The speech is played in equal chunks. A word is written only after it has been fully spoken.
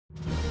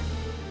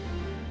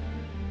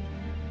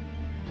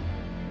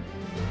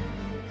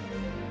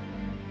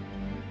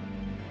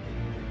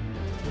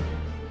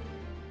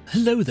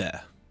Hello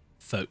there,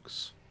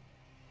 folks.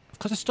 I've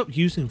got to stop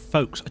using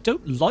folks. I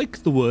don't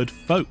like the word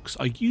folks.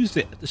 I use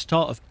it at the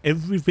start of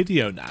every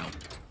video now.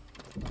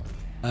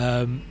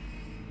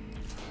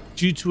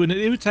 Due to an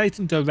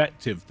irritating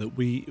directive that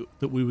we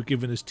were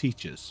given as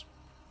teachers.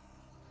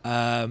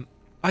 I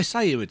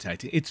say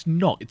irritating. It's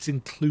not. It's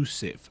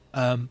inclusive.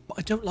 But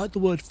I don't like the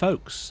word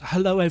folks.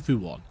 Hello,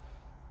 everyone.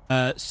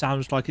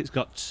 Sounds like it's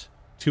got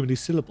too many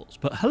syllables.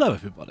 But hello,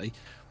 everybody.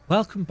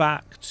 Welcome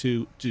back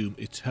to Doom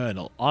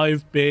Eternal.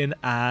 I've been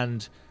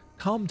and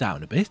calmed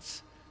down a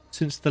bit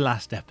since the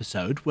last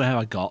episode where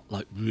I got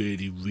like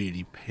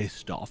really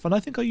pissed off. And I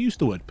think I used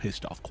the word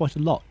pissed off quite a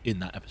lot in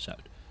that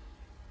episode.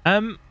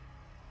 But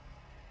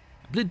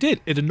it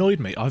did. It annoyed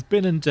me. I've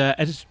been and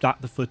edited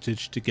back the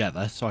footage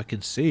together so I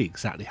can see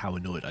exactly how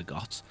annoyed I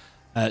got.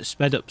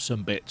 Sped up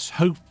some bits.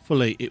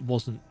 Hopefully it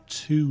wasn't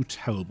too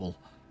terrible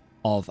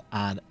of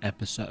an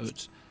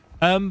episode.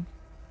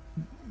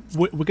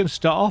 We're going to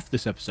start off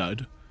this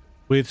episode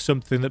with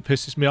something that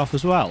pisses me off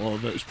as well, or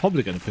that's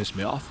probably going to piss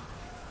me off,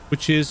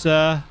 which is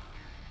this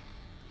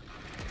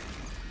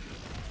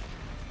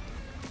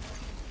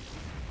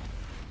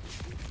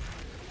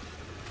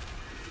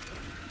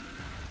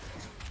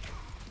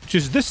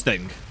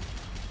thing.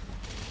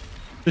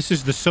 This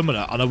is the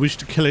summoner, and I wish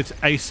to kill it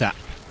ASAP.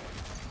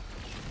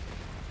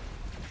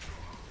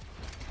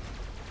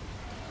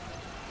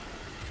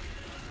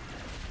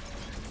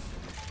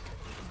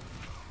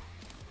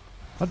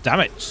 God damn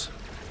it.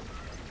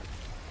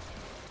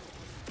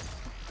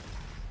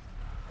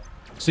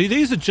 See,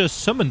 these are just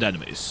summoned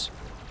enemies.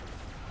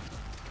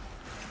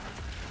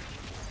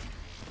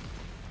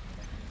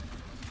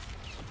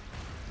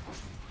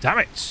 Damn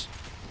it.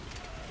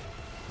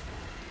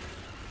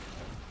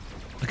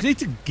 I need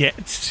to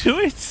get to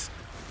it.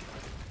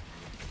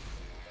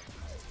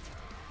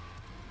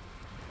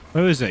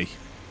 Where is he?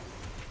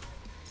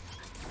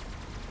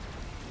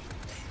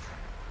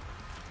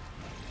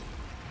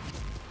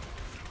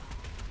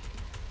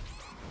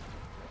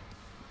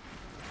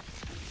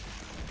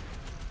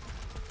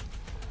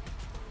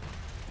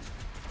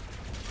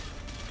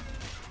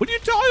 Will you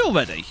die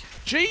already?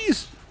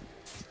 Jeez.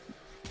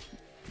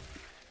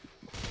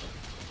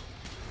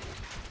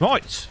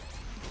 Right.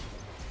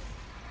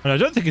 And I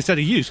don't think it's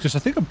any use because I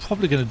think I'm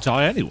probably going to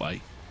die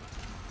anyway.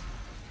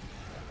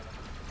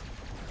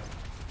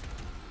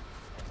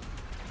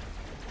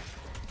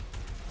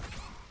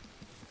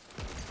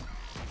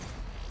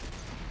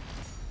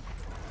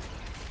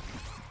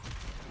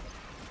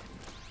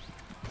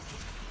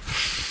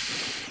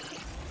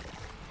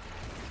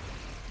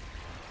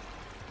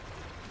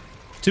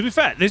 To be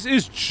fair, this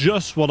is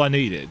just what I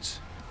needed.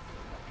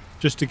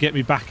 Just to get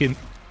me back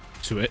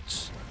into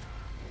it.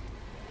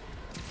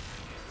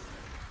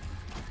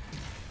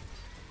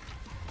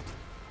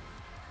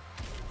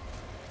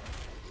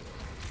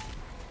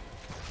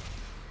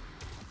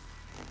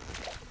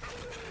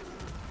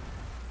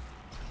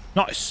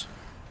 Nice.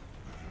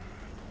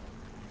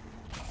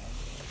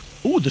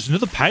 Oh, there's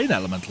another pain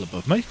elemental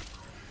above me.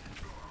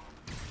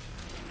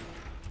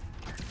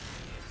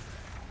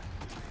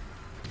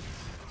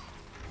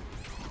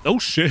 Oh,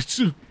 shit.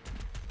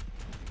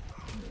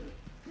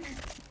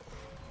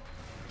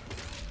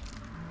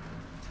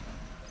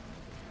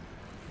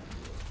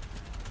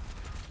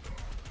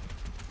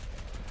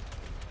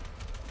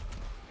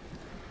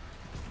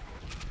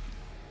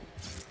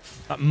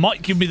 That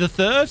might give me the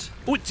third.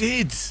 Oh, it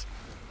did.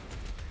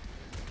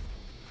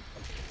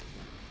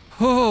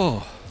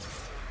 Oh.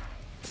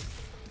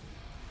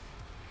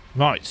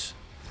 Right.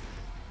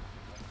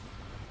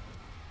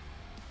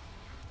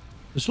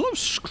 There's a lot of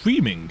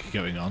screaming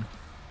going on.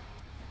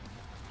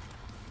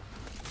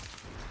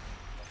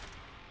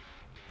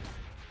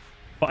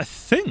 But I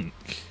think...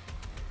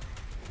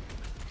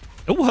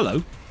 Oh,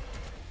 hello.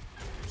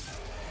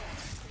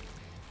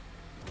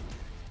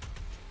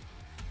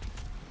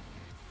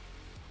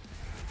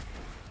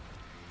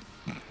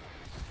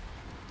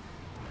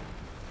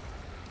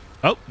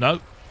 Oh, no.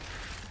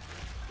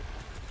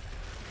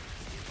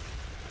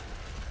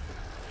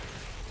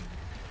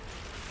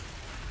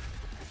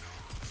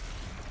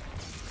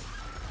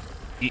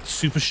 Eat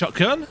super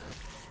shotgun.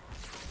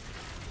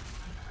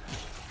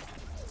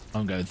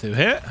 I'm going through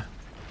here.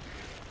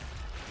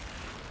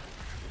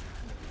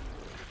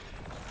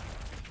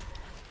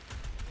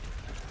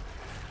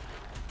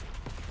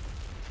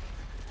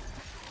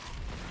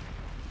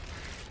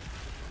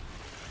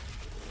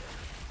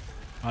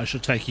 I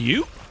shall take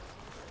you.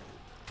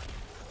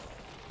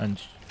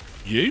 And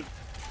you.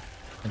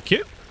 Thank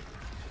you.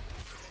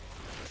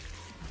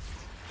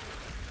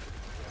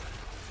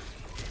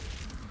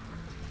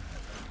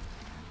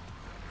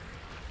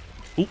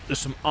 Oh, there's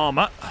some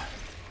armor.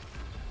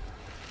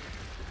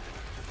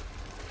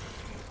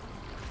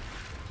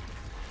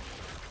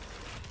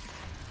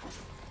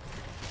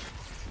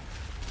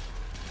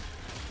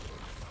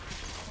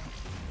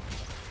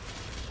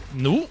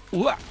 No.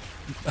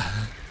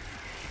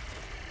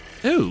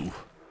 Ooh.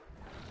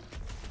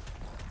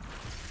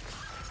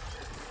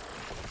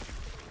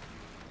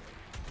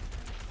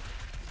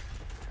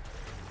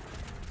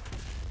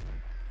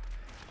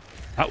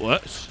 That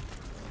works.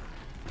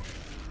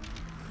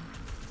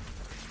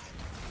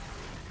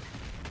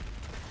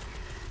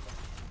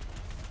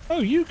 Oh,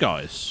 you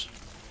guys.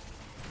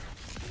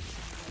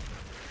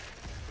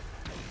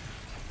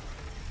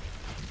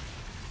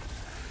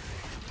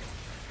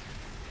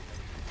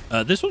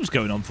 This one's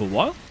going on for a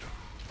while.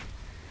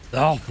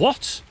 Oh,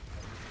 what?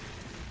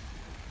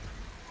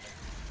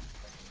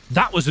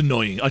 That was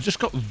annoying. I just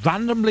got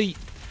randomly...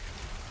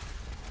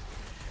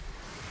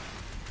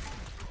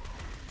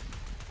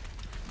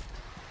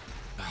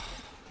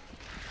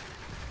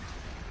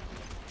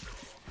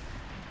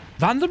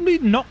 randomly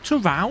knocked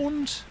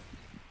around.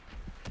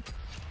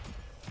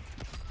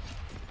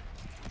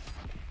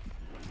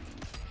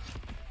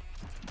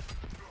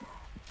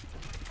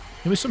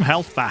 Give me some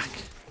health back.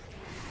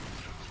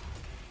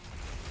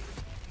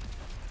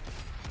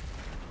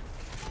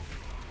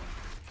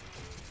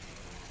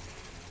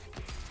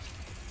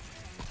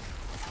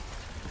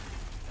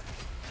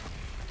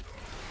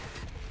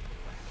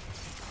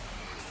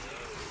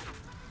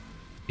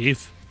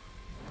 If...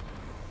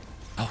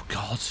 oh,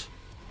 God.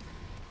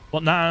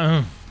 What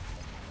now?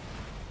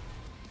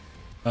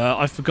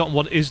 I've forgotten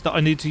what it is that I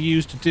need to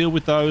use to deal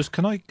with those.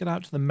 Can I get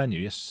out to the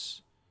menu?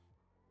 Yes.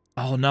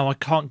 Oh, no, I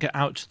can't get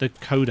out to the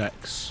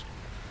codex.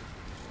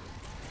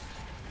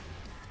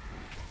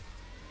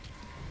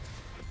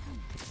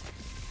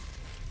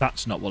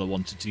 That's not what I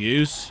wanted to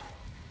use.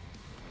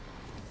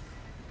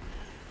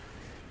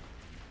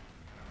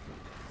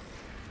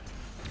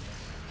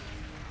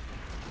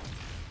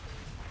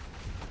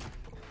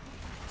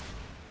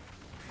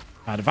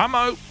 Out of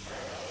ammo.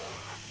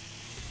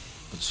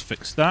 Let's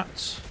fix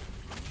that.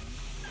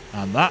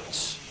 And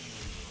that.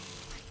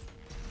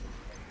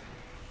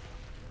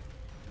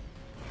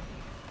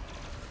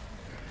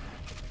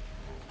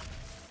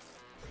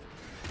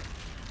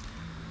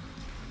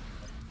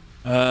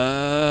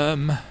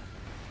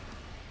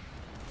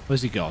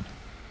 Where's he gone?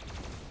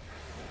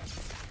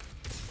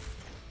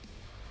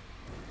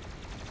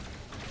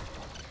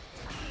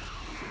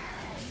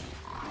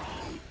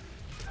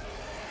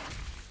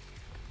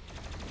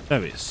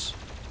 There he is.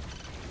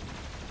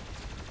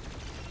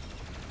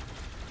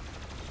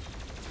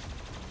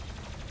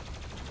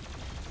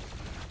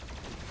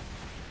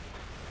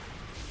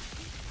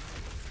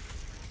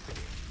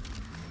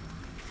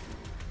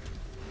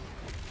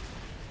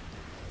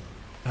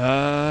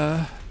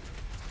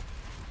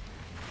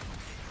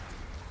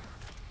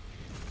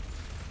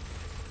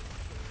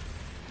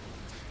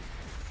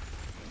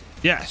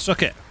 Yeah,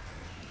 suck it.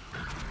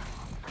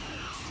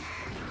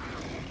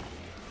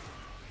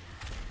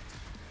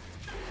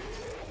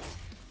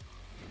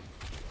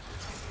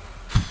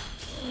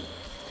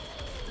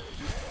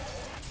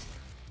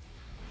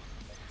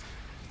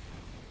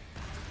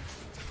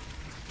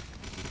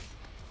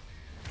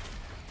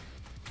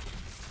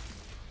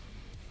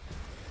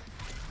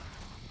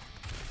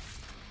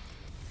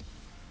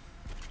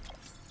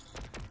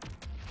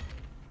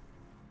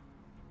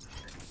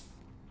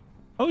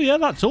 Oh yeah,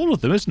 that's all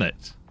of them, isn't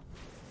it?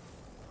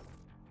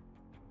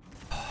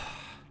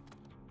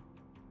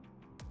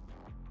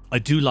 I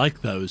do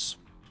like those.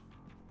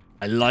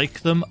 I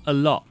like them a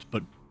lot,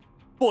 but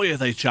boy are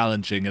they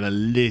challenging and a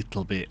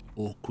little bit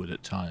awkward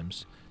at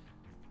times.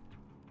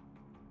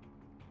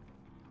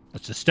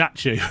 That's a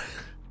statue.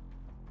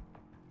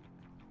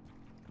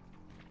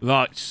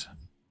 Right.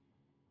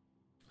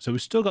 So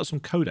we've still got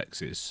some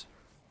codexes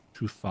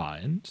to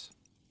find.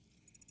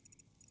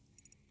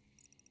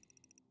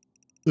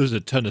 There's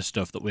a ton of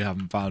stuff that we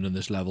haven't found in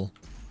this level.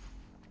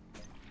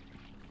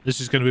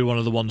 This is going to be one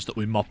of the ones that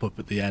we mop up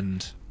at the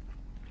end.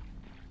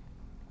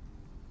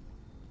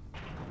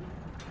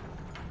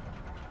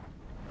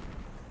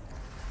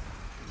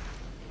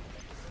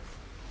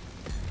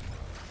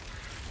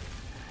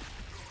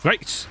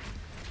 Great.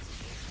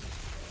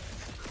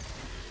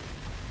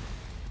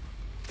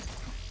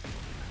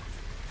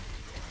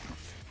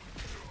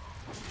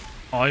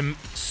 I'm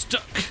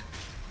stuck.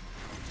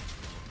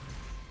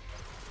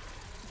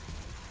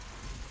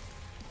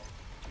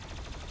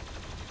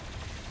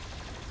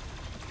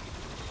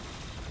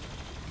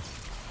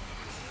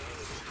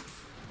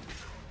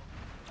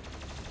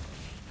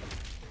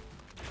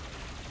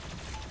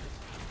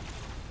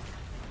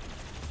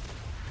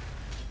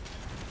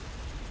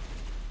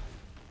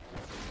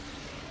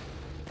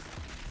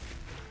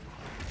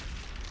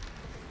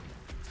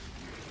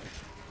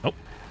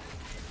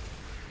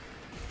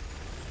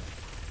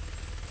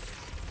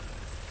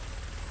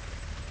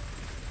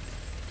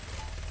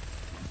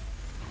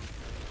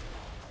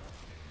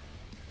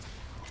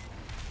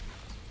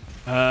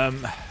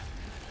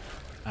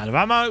 Out of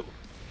ammo.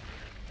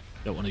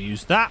 Don't want to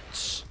use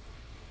that.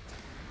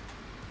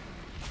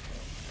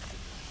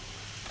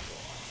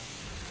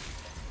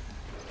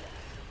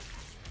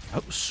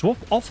 Oh, swap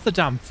off the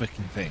damn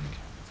freaking thing.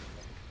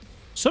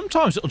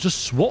 Sometimes it'll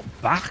just swap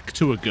back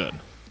to a gun.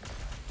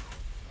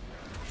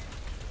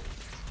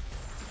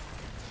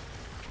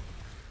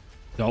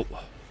 Oh.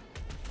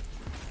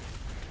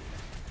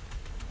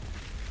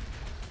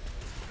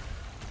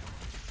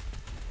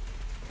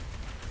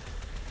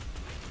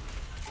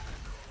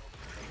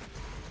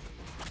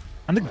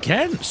 And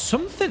again,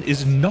 something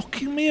is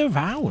knocking me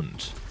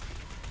around.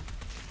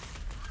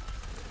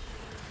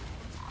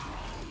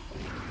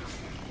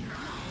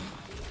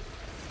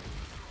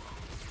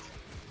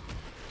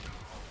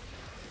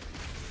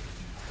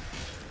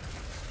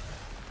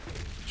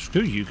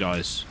 Screw you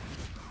guys.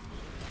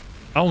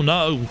 Oh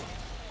no.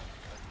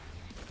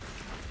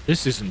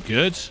 This isn't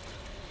good.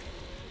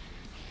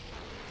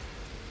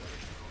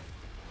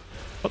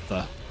 What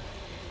the?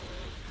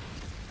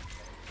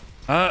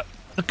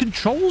 The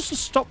controls have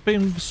stopped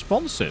being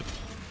responsive.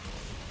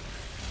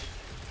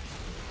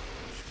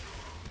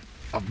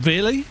 Oh,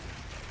 really?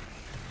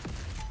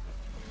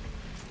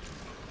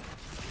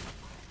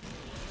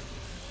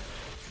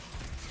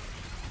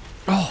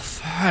 Oh,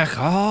 fuck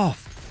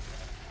off.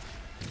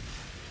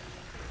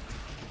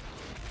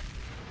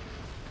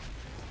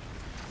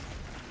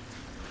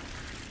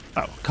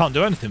 Oh, can't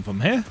do anything from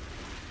here.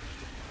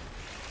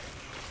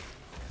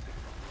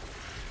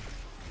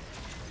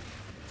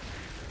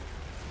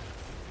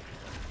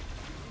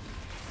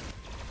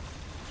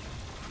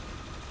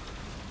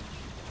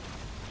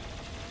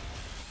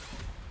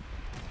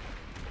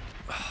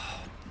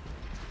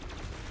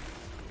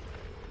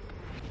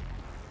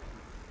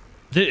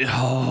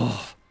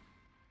 Oh.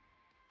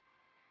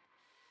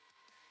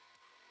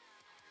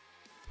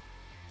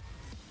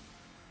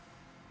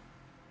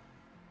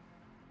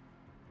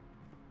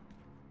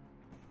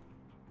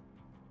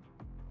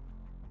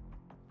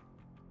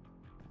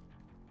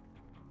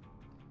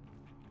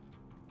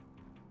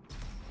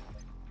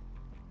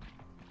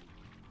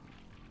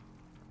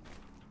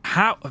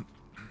 How?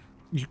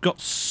 You've got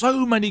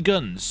so many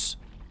guns,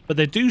 but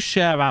they do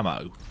share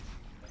ammo.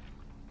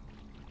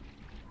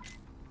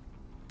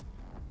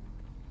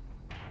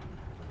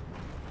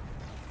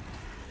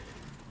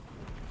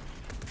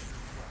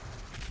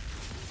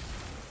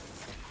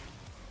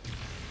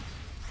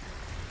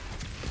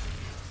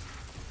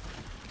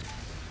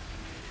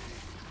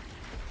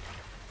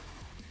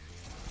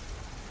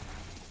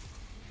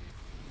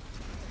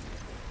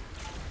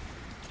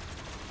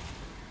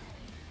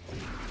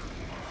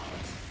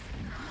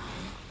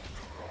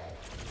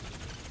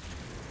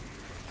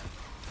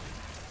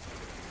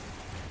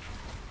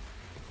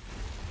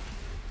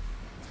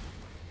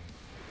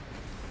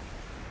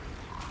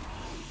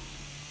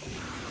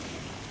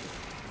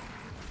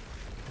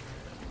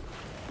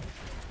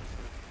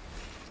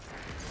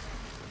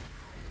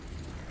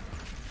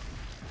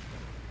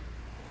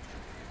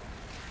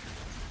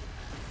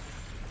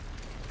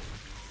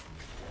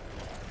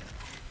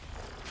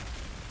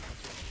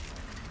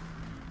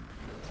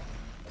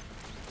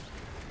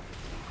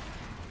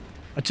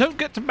 I don't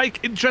get to make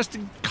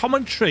interesting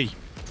commentary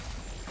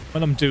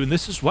when I'm doing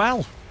this as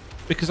well,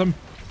 because I'm...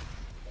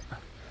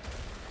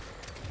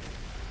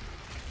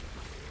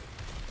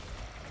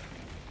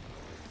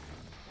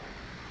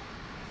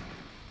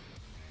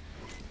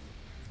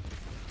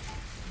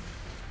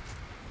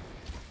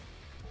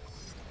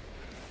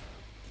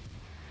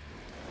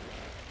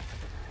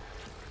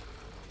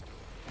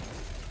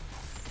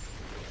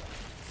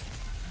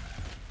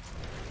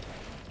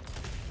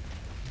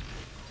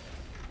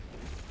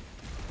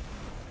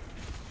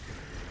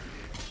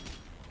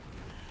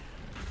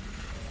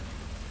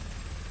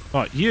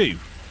 Right, you.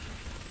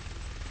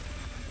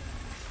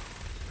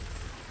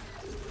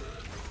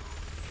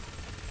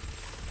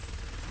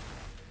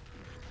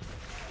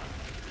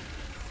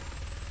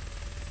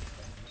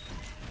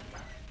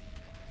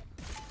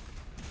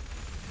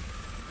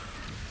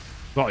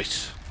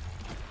 Right.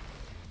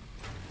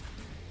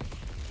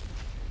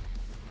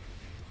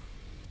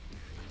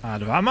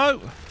 Out of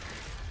ammo.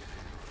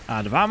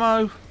 Out of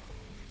ammo.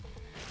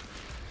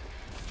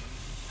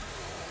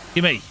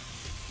 Gimme.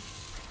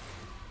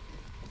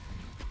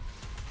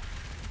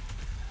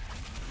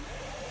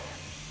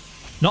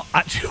 Not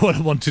actually what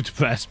I wanted to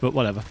press, but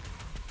whatever.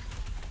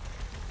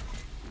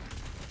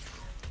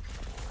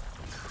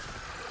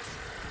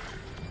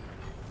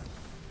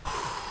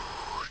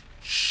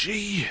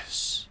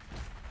 Jeez.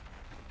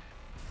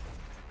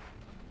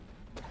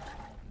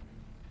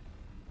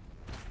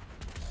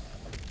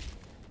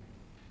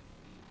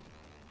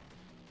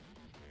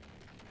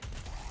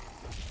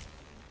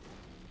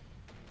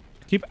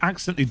 I keep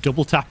accidentally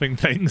double tapping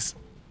things.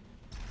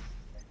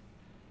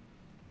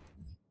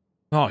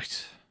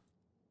 Right.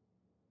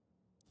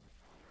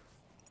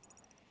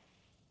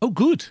 Oh,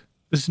 good.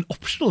 There's an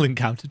optional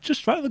encounter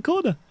just right in the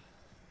corner.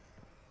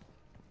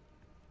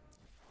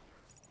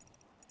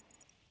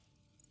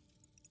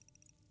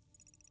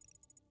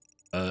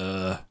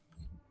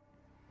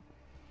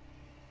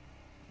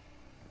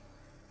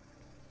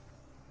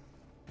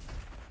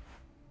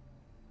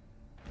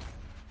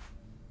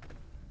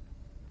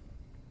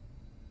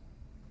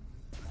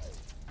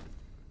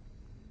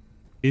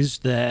 Is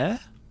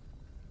there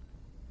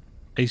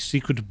a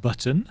secret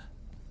button?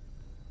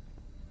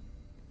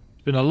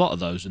 There's been a lot of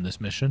those in this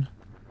mission.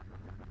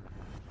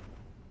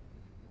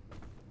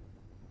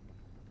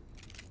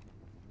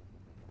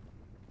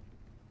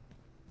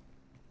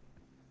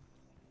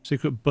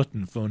 Secret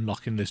button for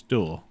unlocking this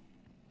door.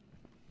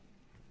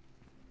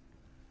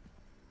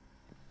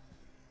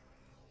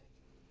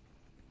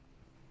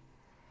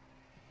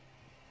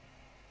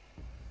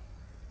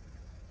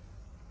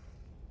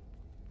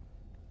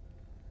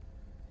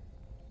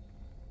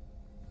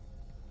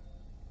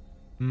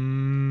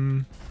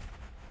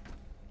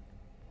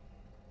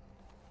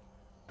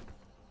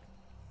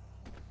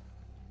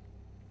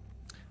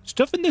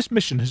 Stuff in this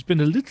mission has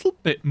been a little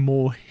bit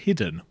more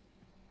hidden.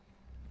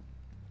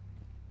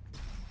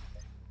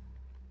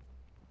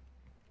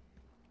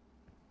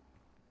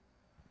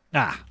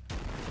 Ah.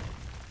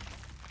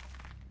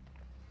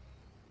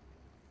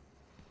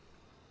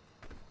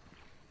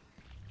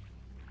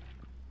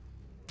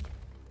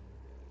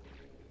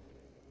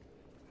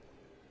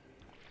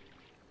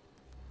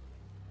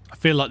 I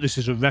feel like this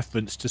is a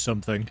reference to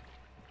something.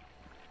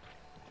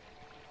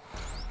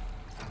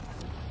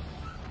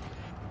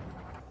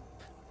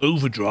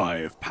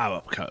 Overdrive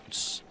power-up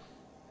codes.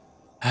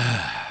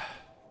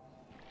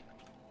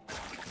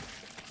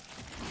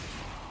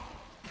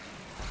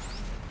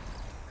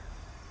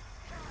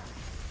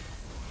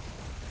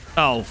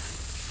 Oh.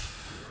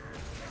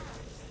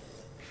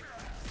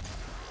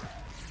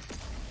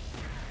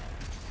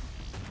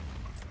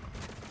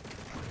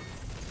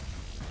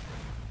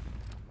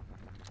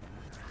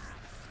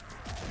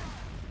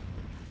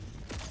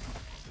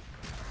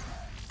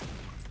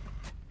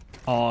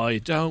 I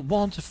don't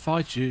want to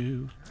fight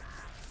you.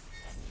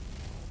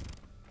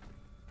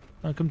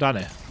 Oh, come down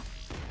here.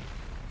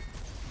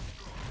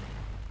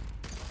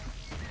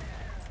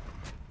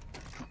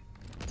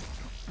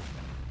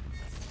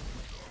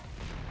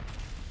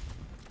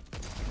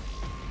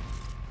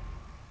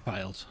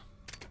 Failed.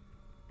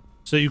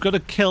 So you've got to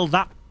kill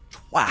that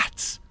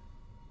twat.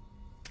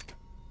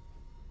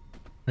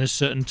 There's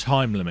certain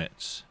time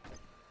limits.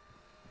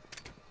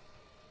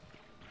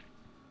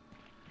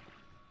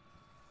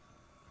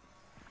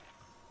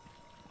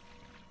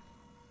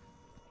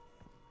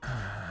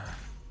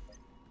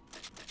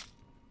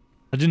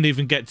 I didn't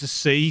even get to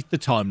see the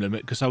time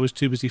limit because I was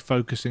too busy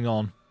focusing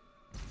on.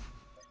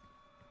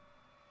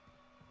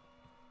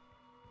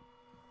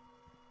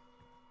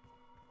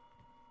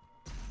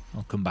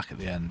 I'll come back at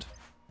the end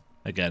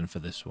again for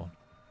this one.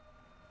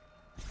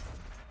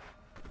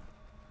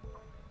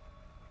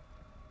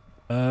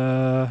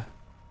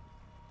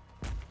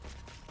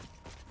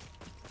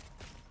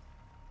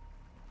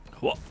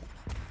 What?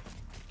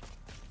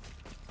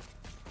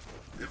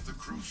 If the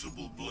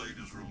crucible blade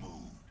is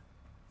removed,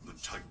 the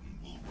Titan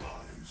will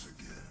rise again.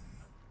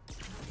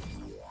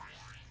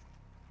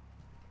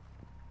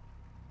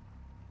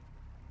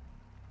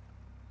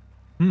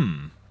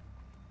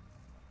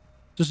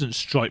 Doesn't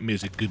strike me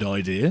as a good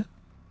idea.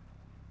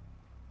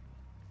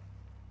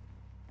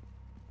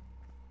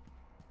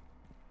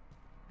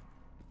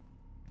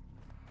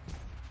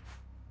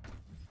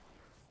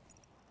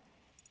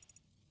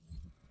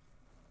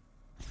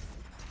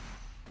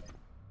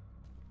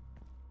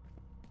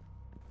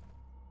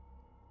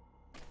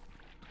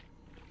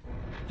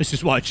 This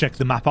is why I check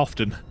the map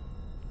often.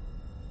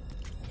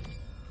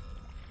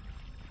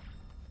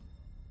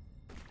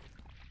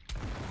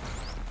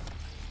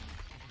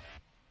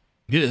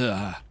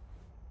 Yeah.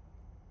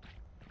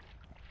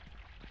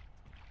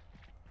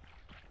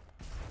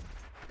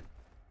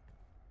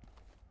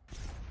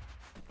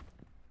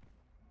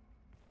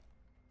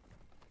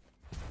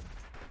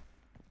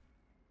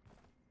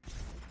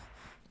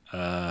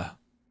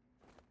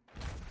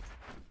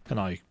 Can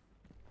I?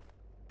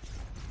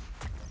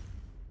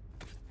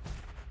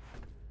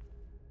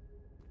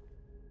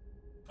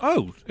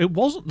 Oh, it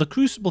wasn't, the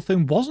crucible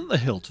thing wasn't the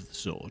hilt of the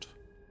sword.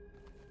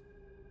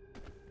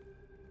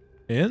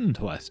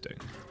 Interesting.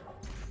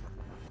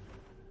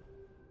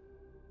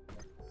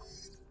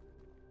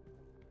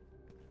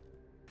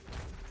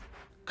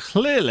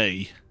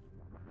 Clearly.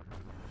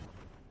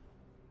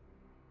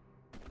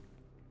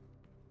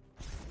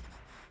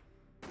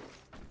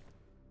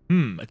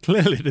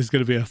 Clearly there's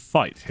going to be a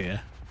fight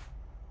here.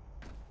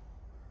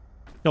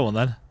 Go on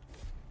then.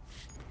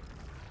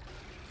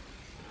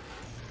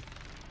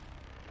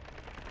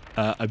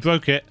 I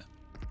broke it.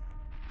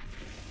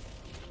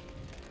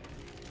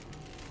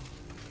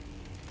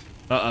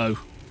 Uh-oh.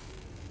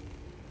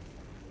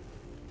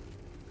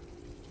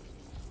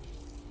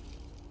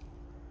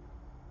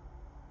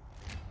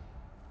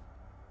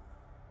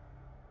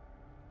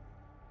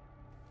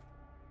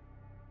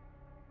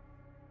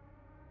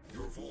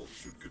 Your vault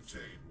should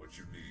contain what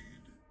you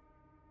need.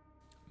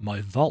 My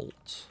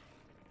vault?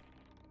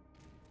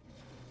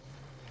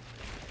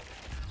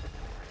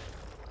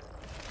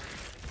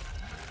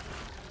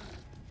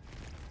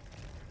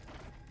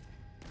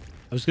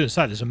 I was going to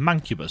say, there's a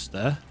mancubus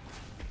there.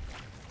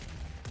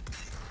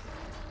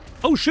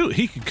 Oh, shoot,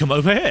 he could come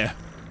over here.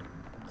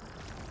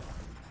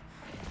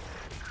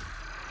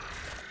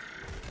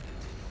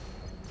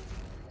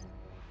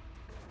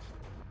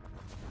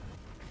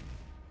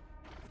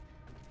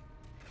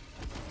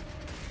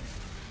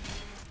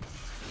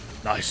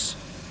 Nice.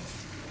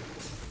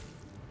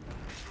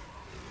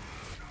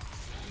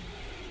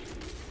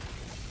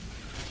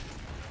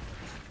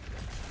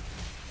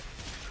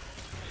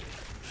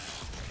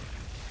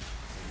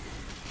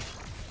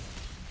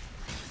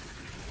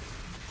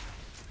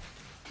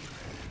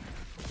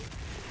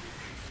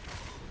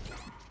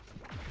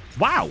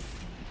 Wow,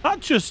 that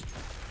just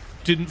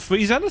didn't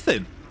freeze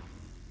anything.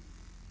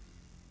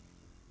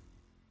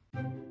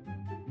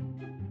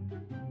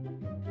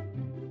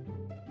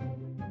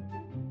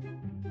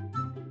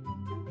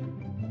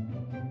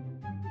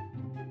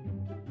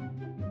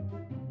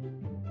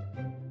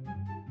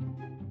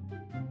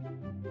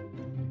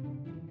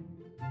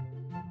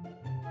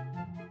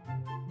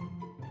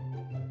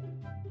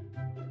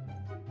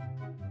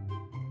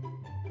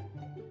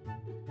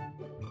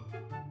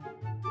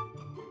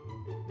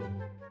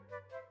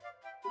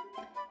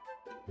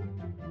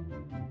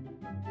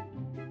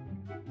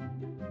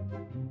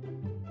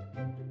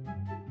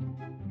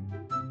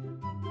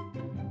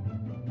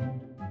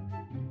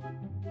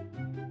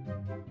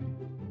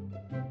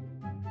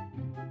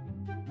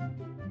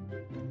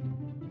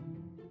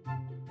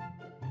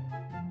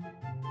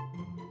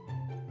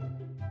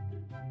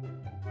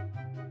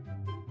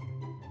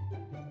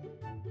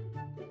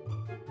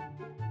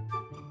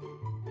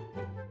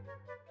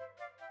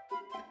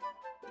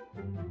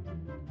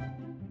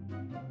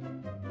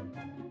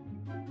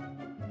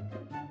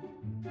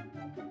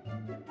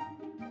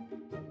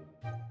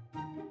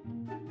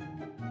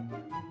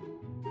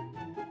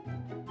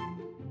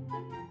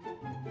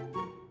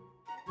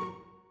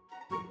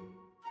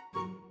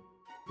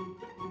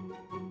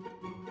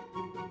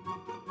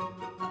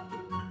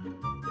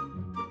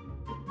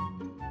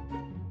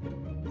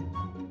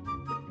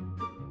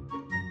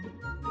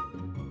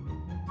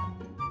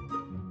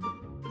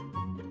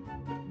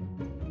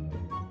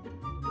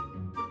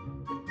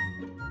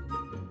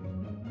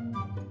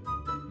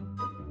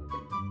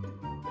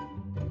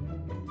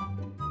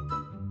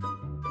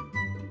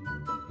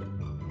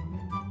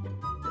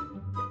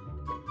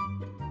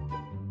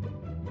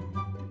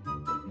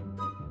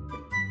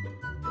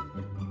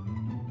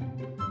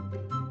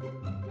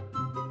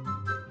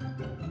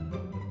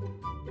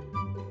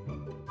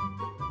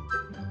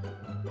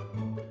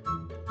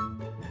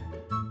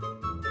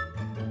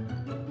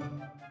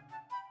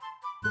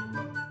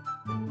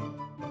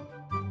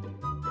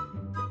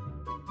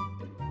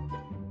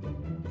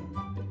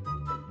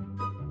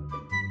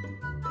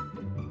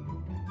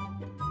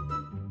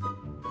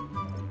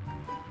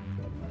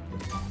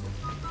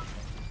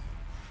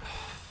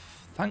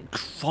 Thank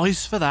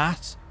Christ for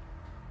that.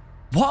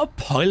 What a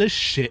pile of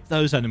shit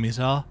those enemies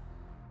are.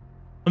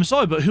 I'm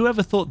sorry, but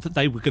whoever thought that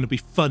they were going to be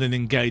fun and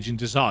engaging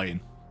design?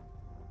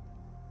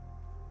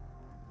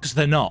 Because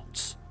they're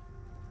not.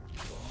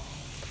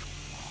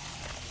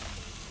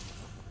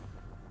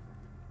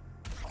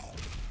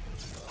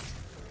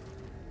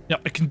 Now,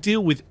 I can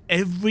deal with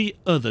every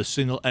other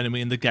single enemy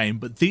in the game,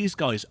 but these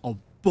guys are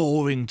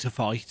boring to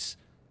fight.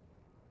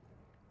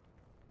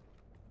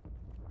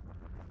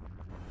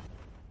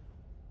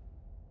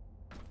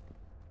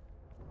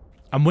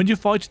 And when you're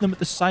fighting them at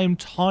the same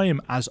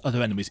time as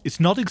other enemies, it's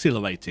not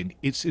exhilarating,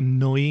 it's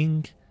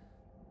annoying.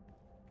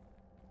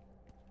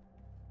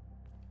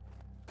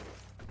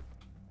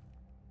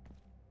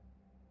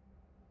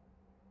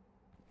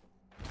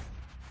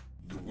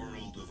 The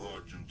world of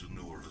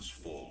Argentanur has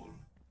fallen.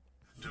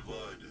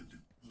 Divided,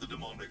 the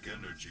demonic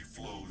energy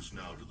flows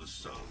now to the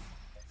south,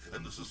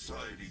 and the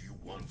society you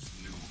once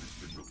knew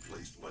has been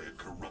replaced by a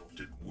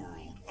corrupted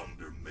world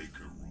under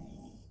Maker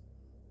rule.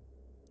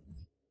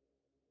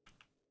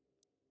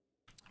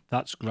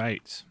 That's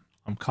great.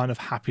 I'm kind of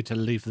happy to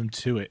leave them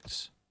to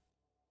it.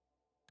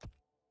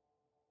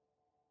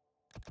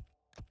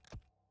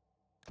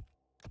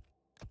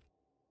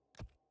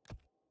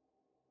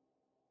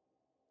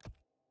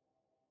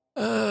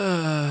 Did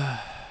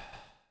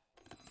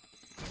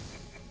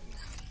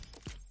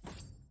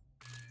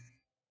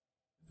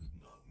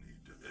not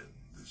need to end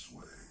this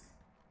way.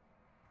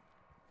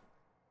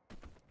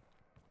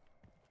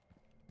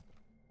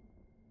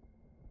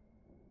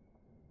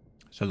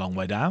 It's a long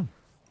way down.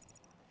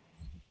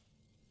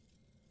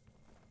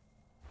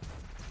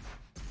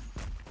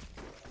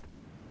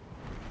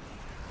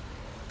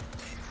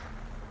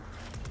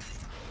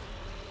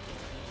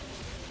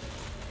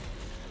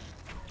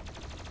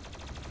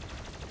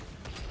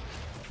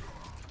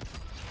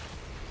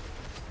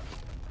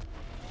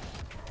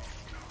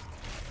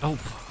 Oh.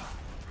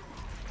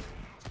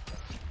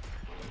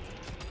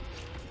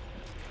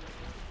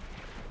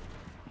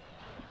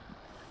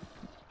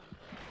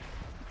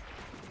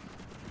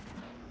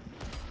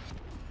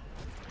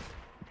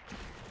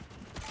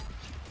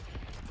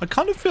 I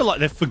kind of feel like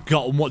they've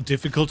forgotten what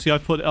difficulty I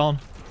put it on.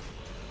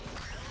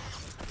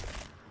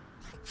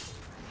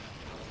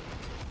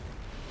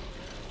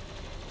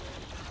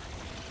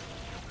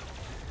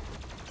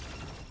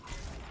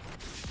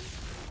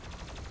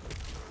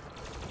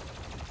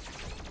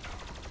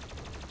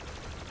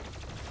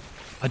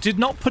 I did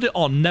not put it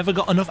on, never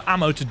got enough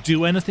ammo to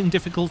do anything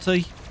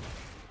difficulty.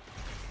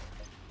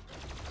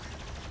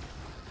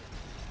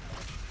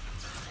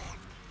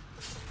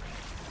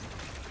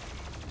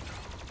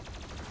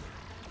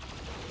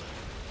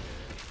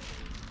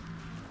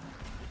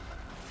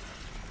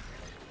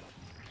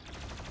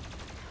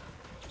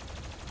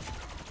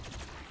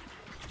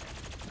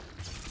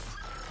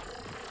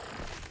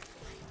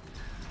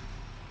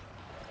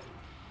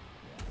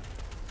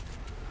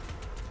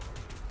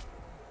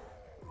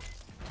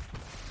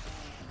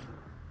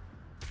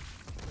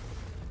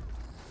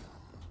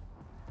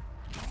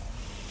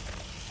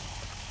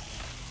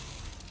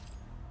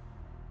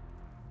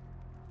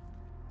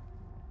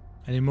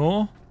 Any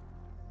more?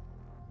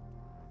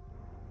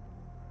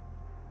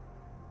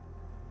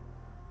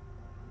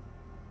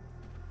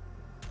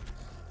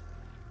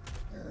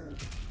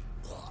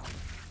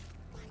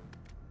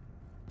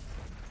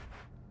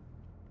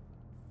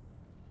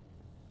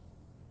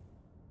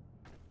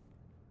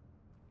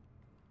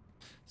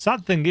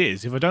 Sad thing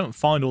is, if I don't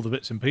find all the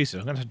bits and pieces,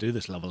 I'm going to have to do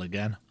this level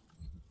again.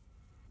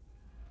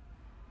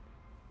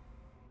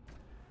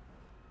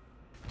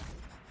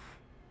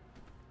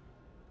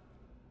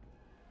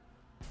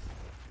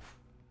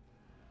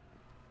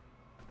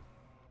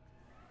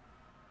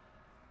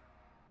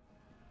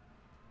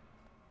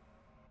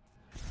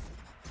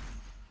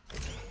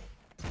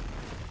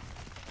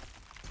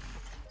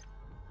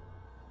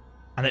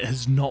 And it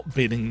has not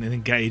been an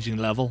engaging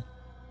level.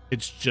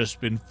 It's just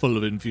been full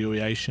of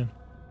infuriation.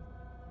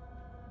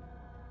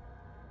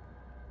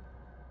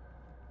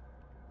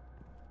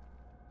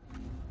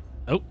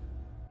 Oh.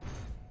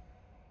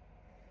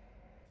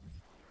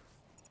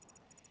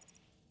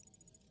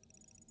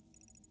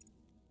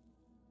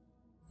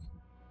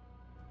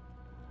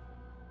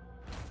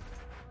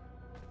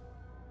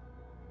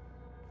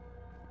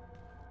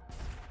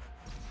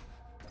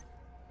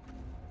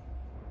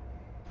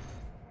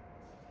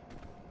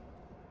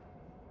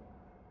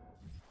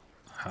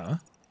 Huh?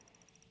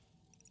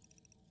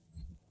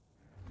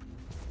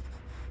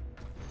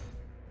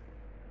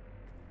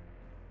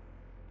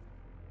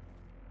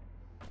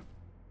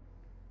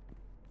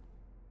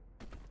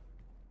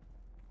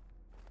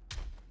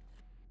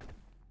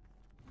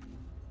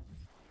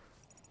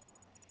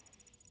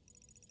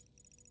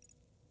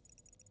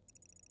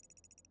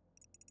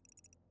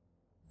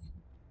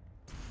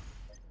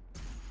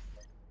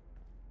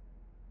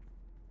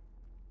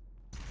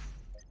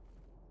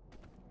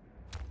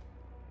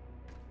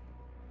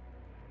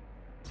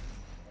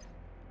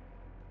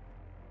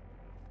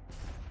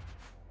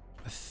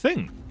 I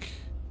think.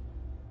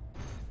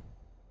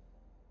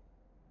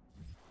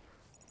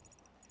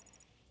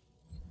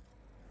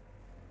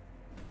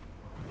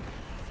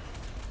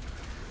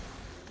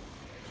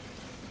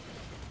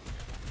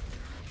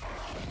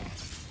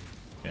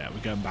 Yeah, we're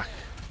going back.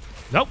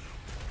 Nope.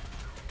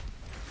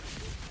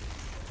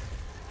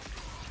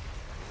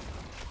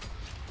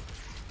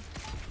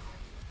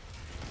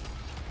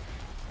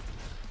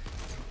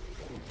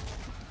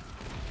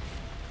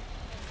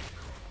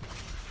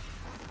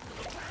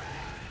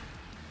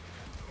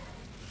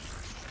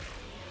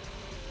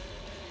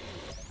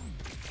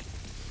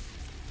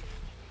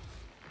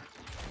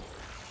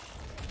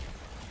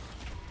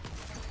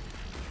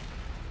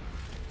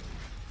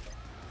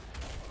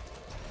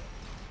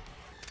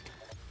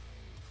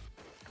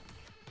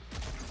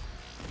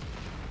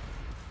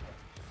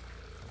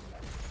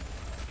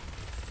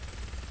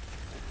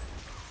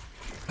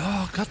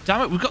 Oh, god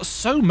damn it. We've got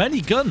so many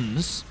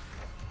guns.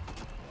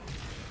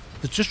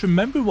 But just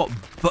remembering what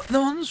button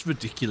on's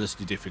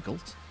ridiculously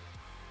difficult.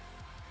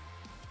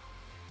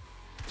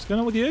 What's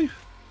going on with you?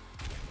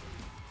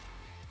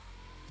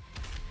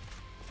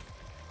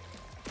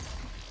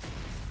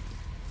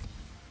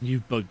 You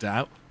bugged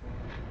out.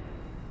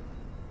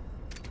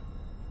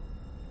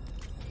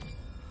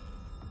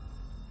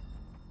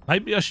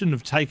 Maybe I shouldn't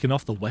have taken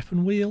off the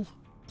weapon wheel.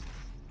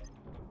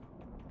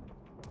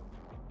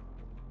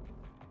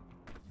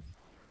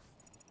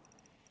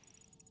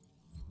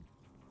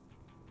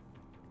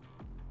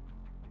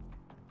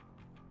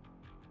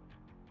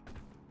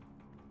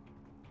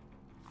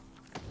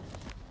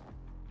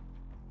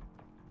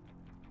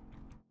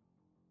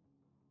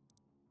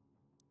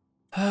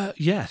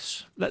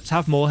 Yes. Let's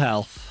have more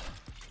health.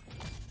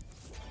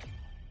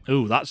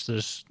 Ooh, this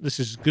is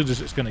as good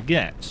as it's going to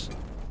get.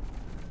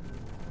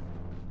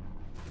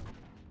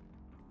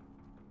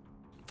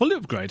 Fully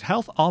upgrade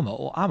health, armor,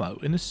 or ammo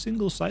in a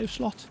single save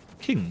slot.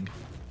 King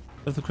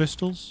of the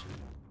crystals.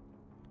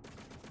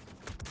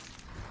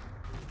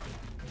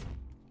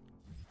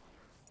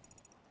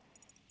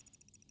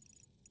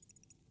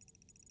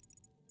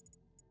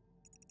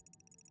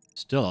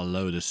 Still a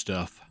load of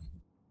stuff.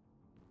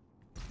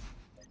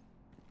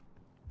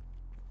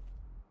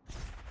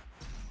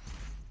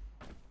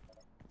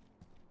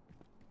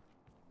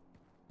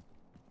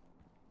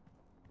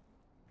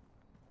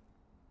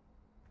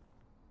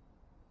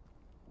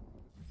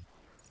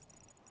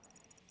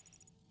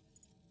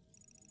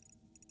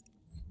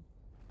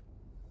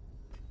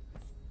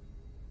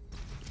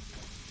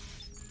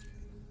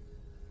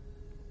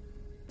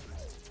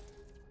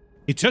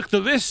 He took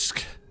the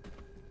risk.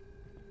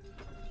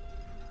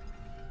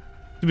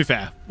 To be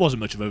fair, wasn't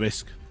much of a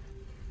risk.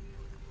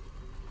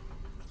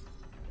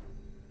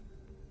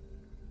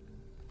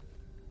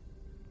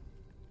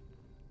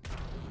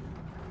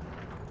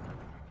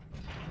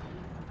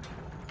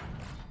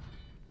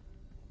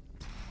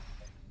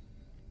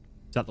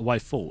 Is that the way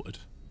forward?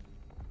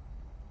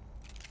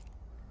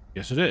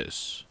 Yes, it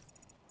is.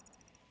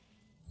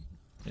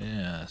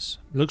 Yes.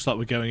 Looks like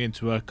we're going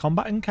into a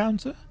combat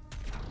encounter.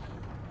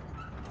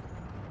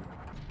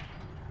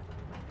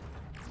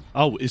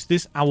 Oh, is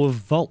this our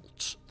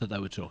vault that they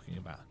were talking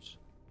about?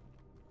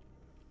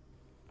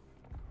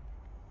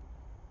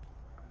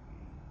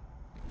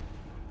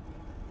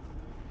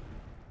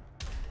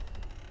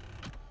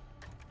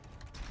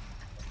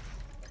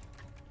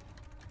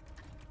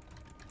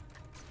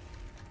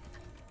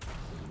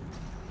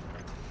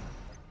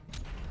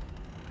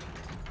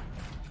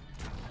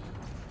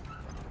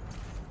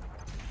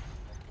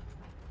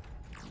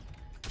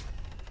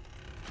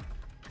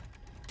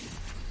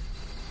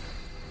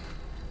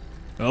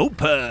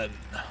 Open!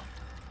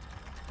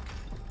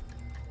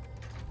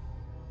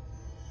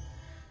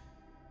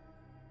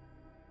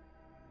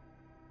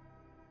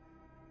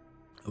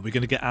 Are we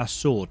going to get our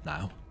sword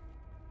now?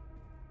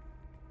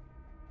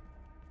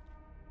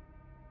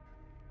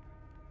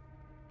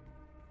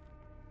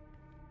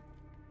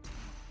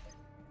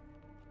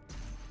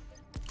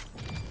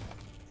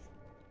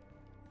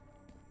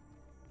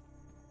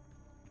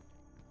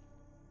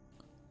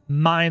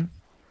 Mine.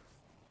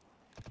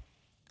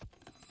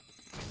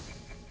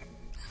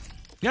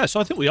 Yeah,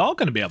 so I think we are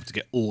going to be able to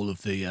get all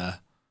of the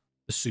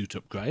suit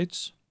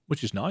upgrades,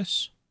 which is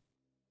nice.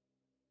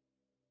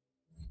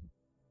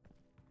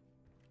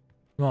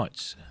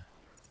 Right.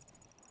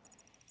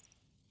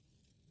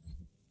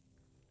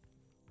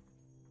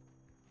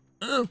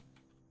 Oh.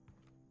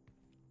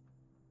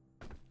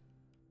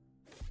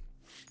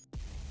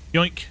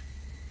 Yoink.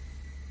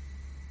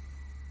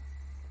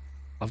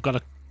 I've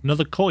got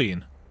another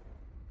coin.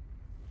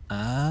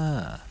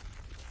 Ah.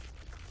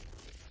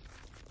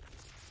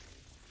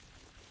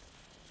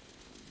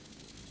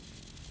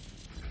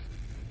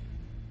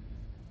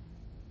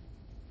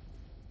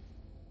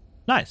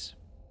 Nice.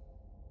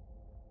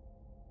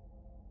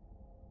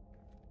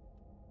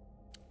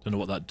 Don't know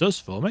what that does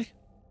for me.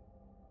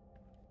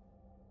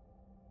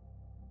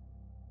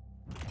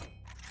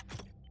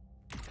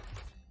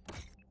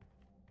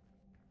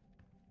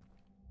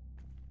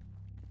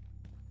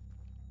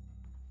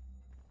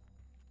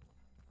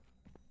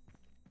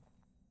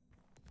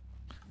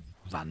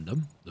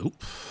 Random.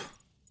 Oop.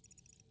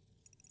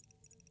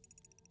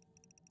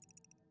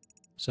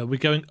 So we're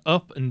going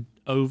up and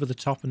over the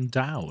top and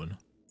down,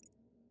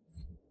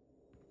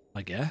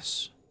 I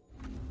guess.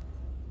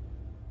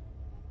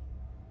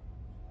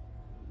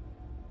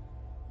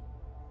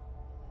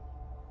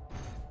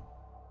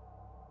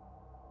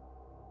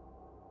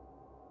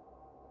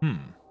 Hmm.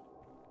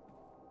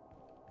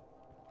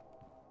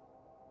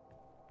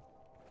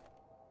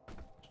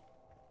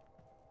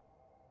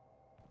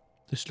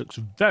 This looks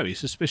very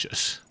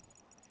suspicious.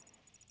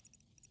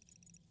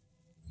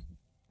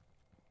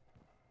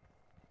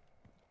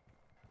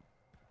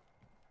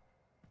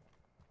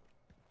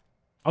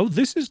 Oh,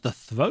 this is the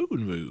throne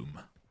room.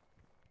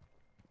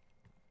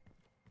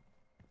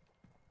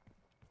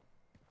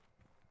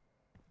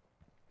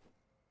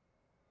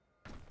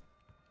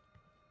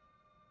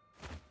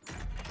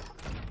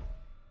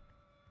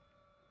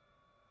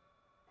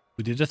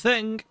 We did a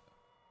thing.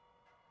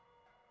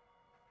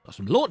 Got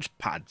some launch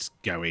pads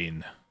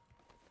going.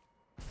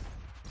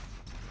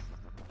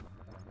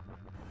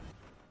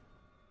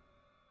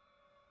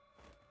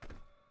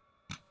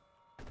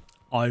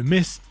 I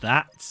missed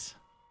that.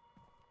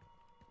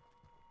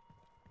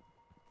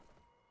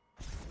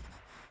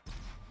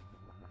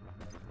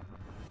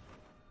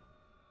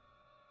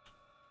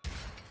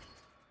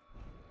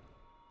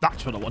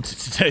 That's what I wanted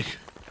to do.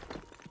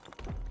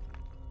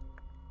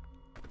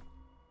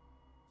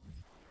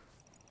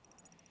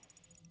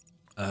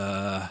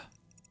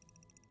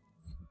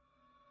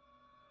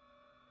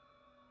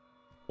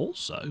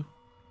 Also,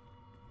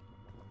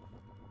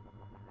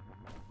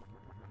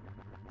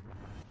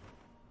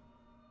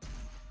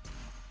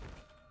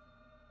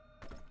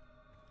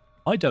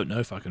 I don't know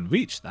if I can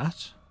reach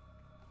that.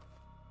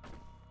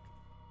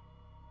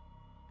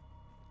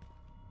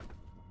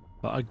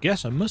 But I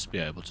guess I must be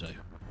able to.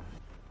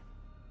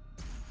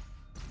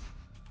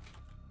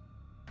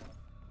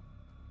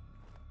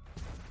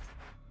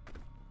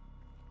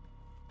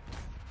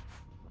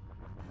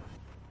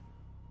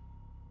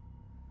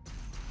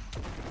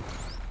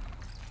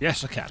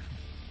 Yes, I can.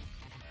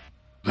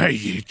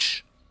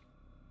 Rage.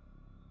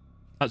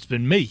 That's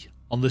been me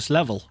on this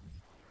level.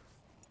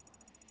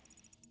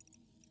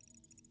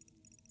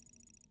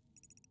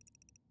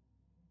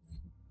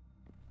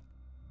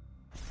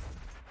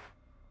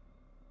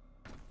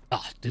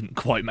 Ah, didn't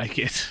quite make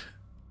it.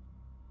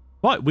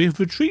 Right, we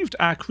have retrieved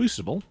our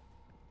crucible.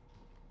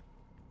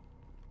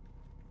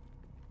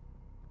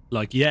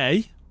 Like,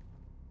 yay.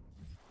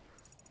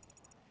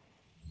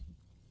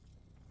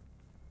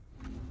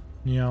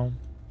 Yeah.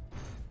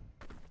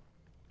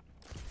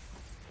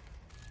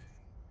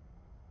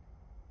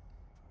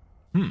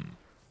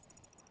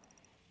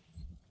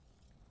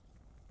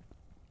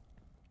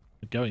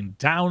 We're going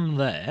down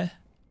there.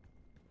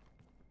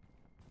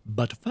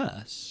 But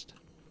first,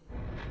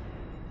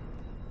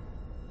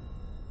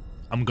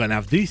 I'm gonna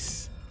have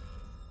this.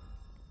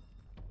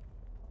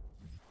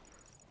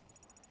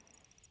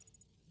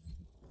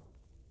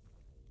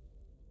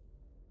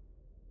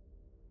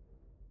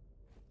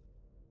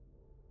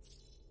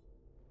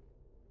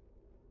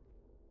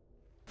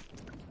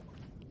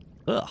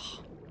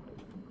 Ugh.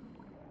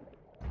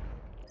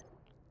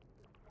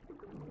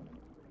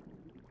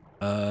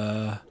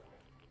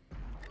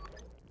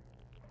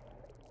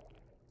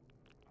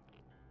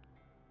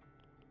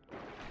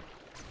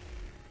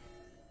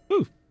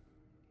 Ooh.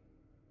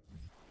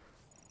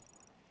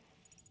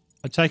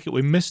 I take it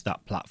we missed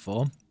that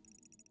platform.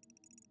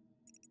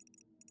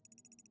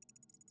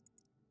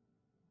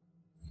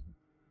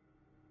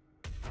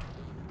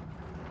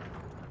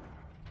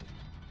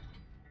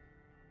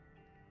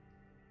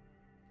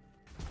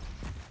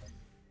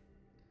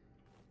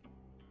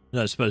 I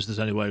don't suppose there's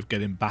any way of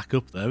getting back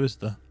up there, is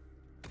there?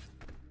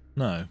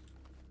 No.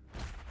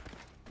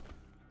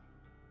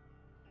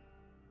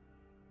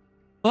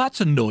 Well,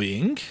 that's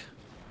annoying.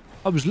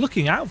 I was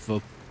looking out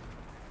for...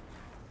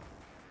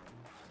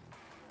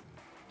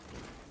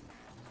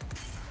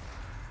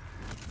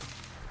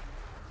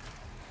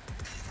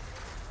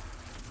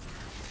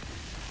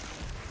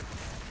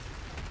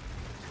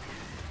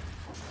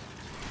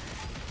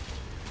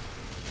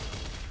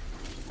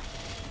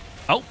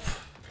 Oh.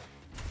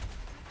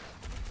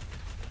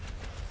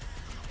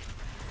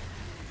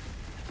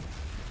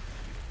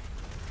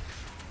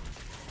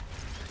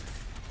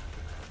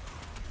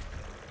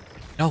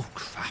 Oh,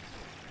 crap.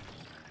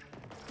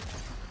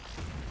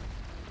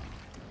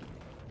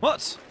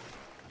 What?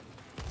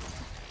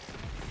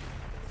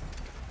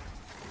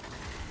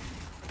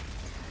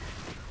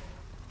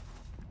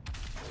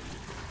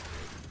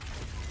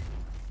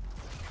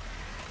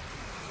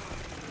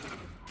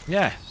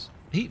 Yes,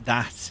 eat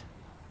that.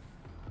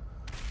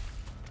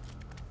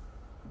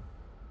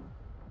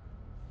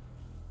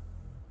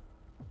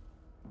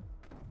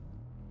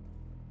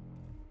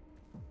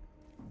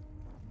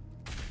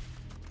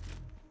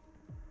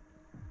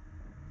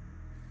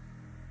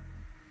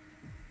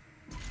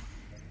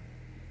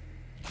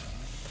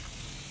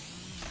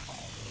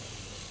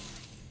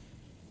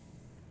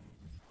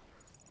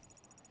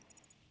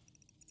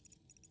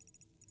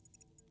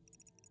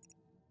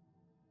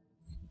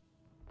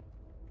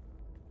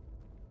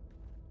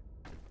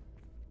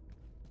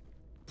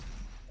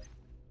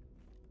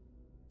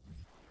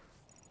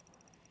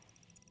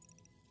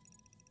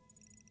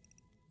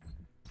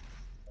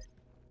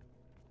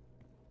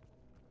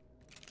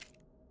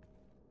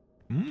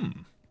 Hmm.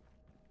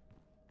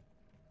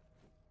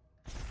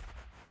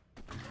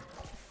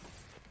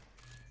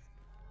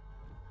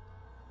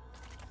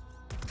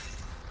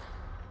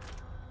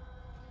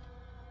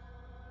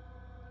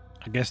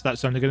 I guess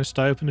that's only going to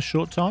stay open a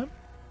short time.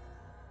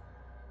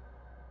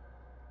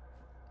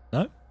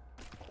 No?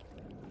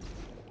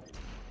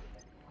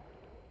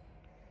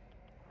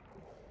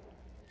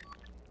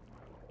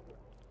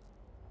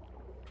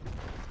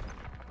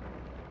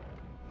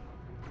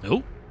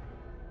 Nope.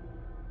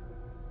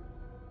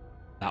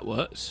 That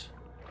works.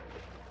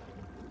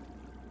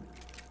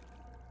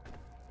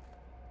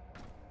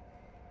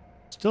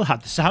 Still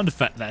had the sound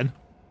effect then.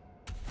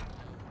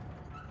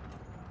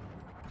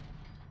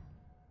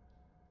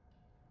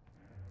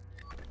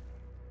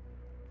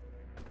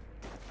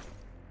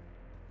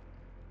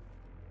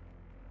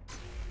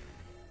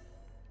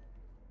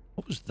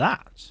 What was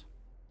that?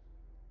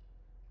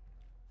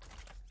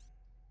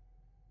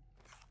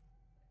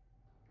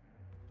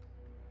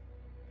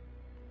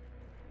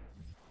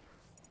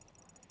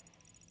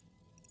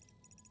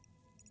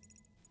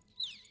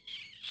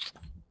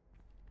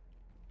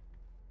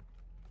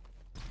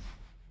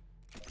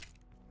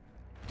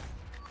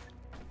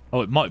 Oh,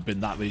 it might have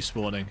been that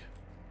respawning.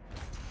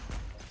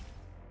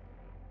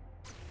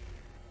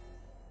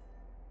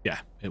 Yeah,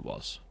 it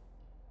was.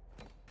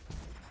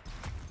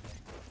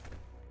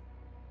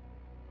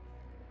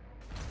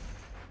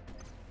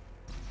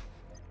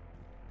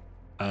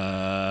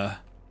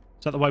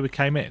 Is that the way we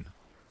came in?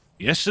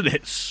 Yes, it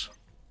is.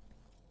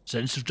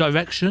 Sense of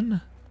direction?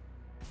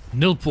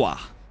 Nil point.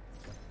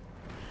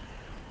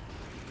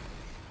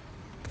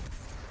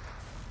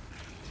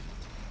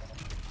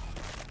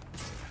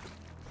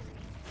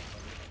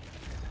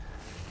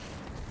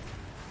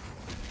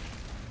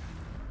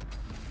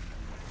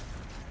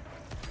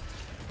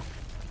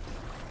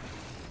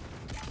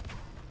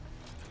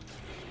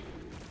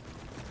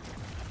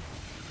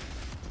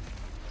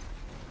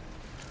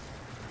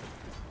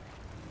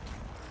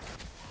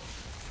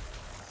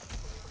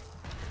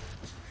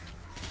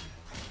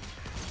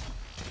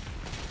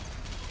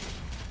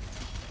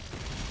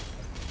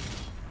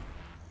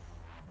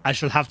 I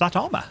shall have that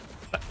armor.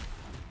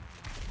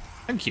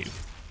 Thank you.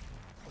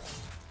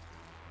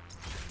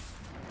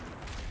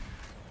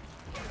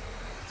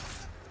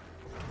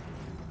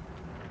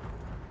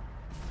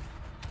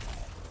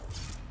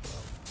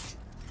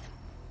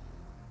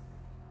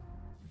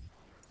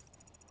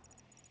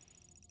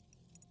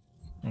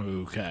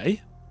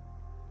 Okay.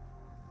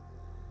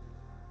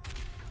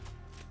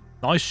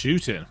 Nice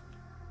shooting.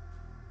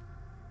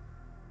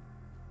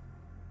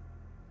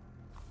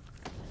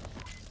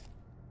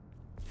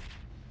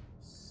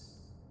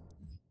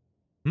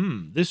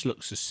 This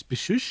looks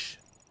suspicious.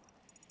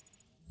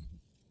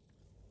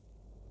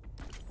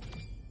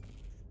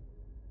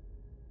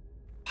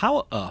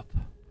 Power up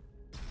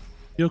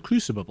your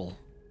crucible.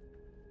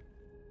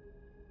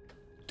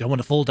 Don't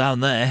want to fall down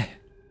there.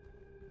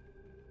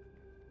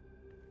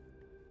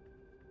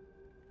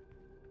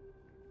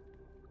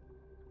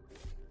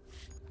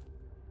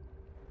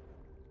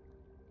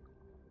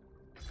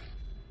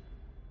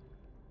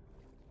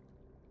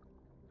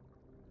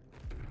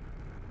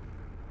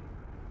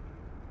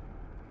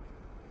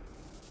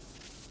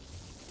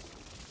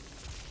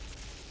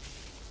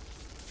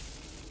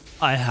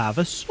 I have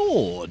a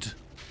sword.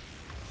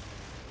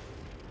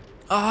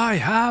 I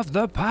have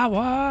the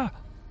power.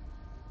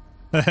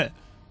 I'm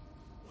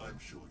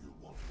sure you'll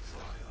want to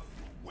try out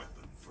your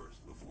weapon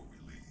first before we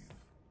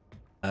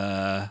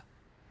leave.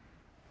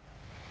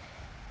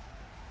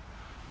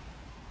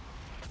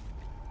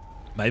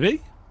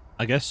 Maybe?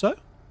 I guess so.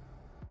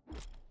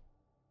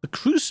 The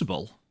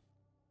Crucible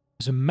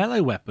is a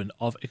melee weapon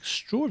of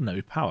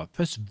extraordinary power.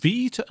 Press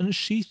V to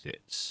unsheath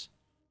it.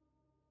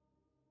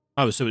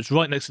 Oh, so it's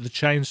right next to the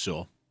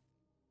chainsaw.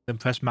 Then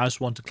press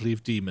mouse 1 to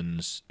cleave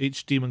demons.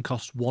 Each demon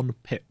costs 1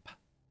 pip.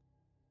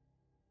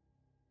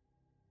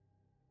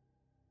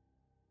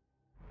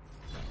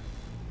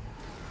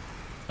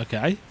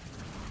 Okay.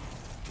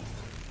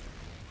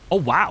 Oh,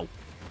 wow.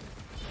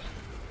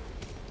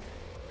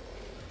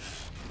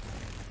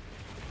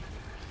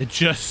 It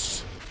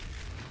just...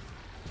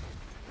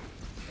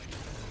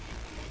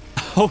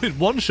 Oh, it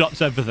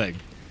one-shots everything.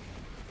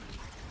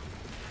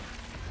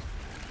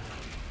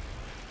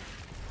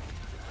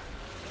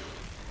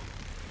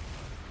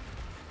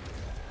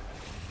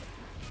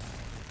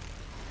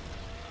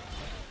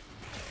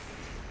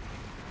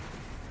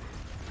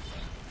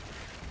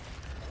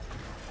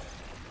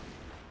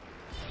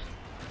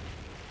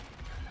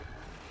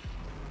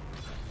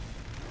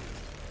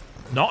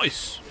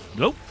 Nice.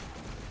 Nope.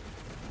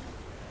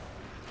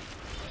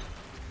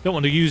 Don't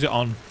want to use it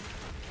on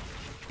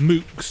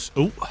mooks.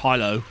 Oh,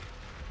 high-low.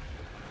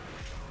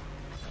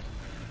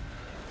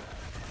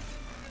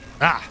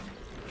 Ah.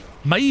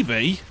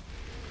 Maybe.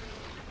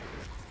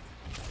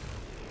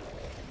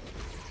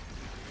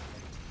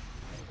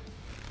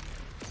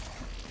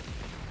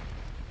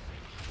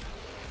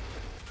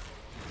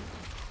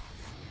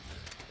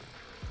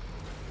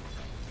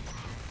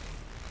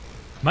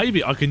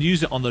 Maybe I can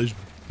use it on those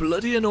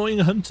bloody annoying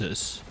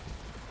hunters.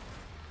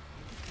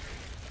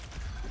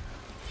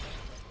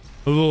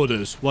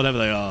 Marauders, whatever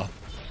they are.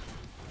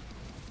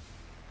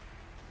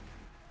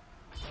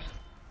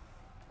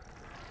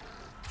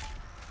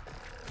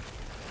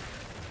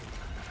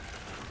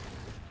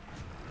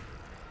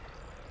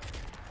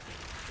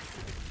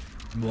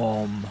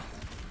 Mom.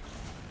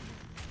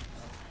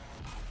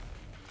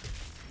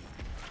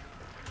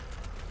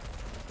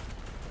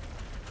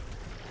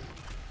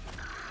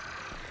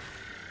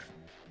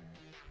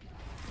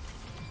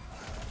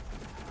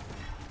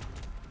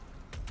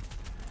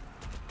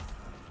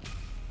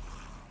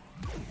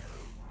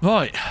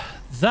 Right,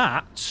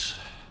 that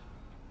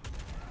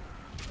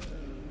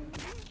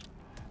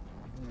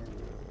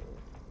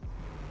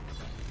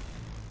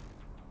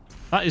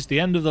is the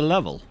end of the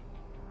level.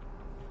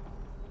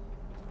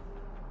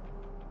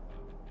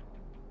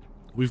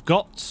 We've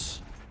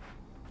got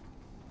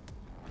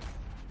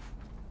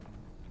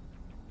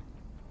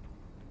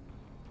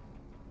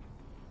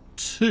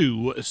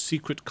two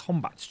secret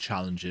combat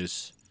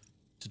challenges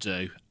to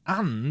do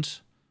and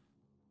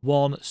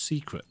one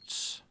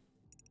secret.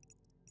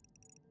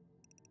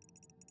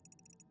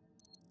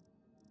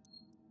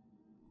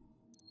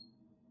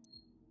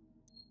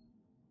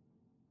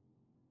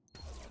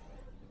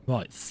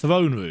 Right,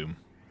 throne room.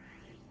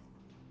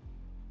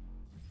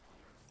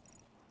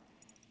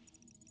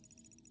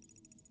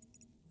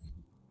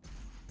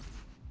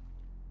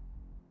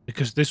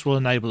 Because this will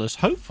enable us,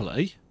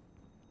 hopefully,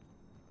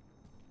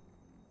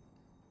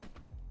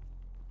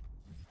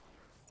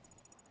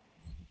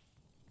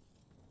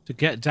 to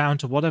get down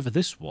to whatever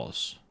this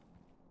was.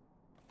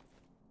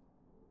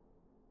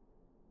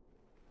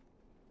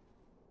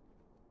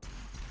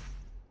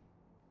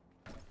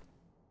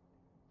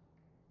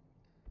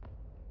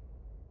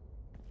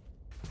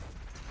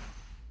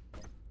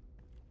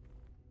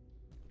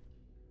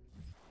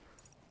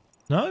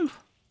 No?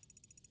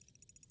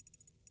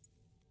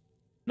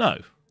 No.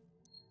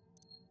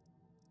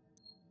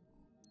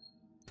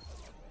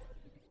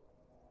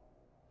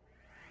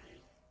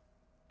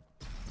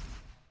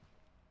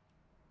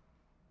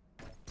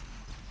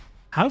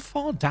 How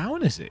far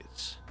down is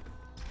it?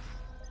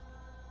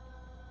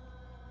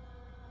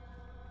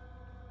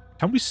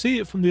 Can we see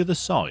it from the other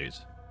side?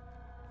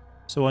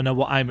 So I know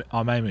what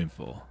I'm aiming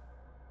for.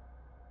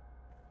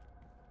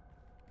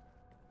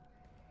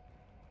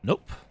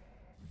 Nope.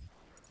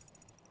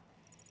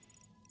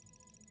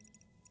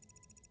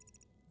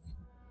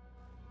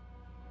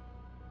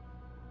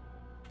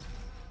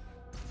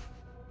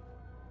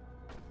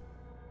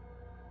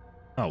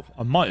 Oh,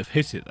 I might have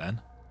hit it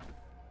then.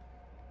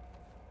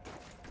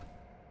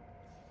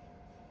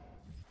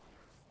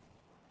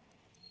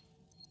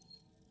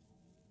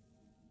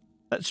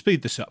 Let's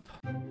speed this up.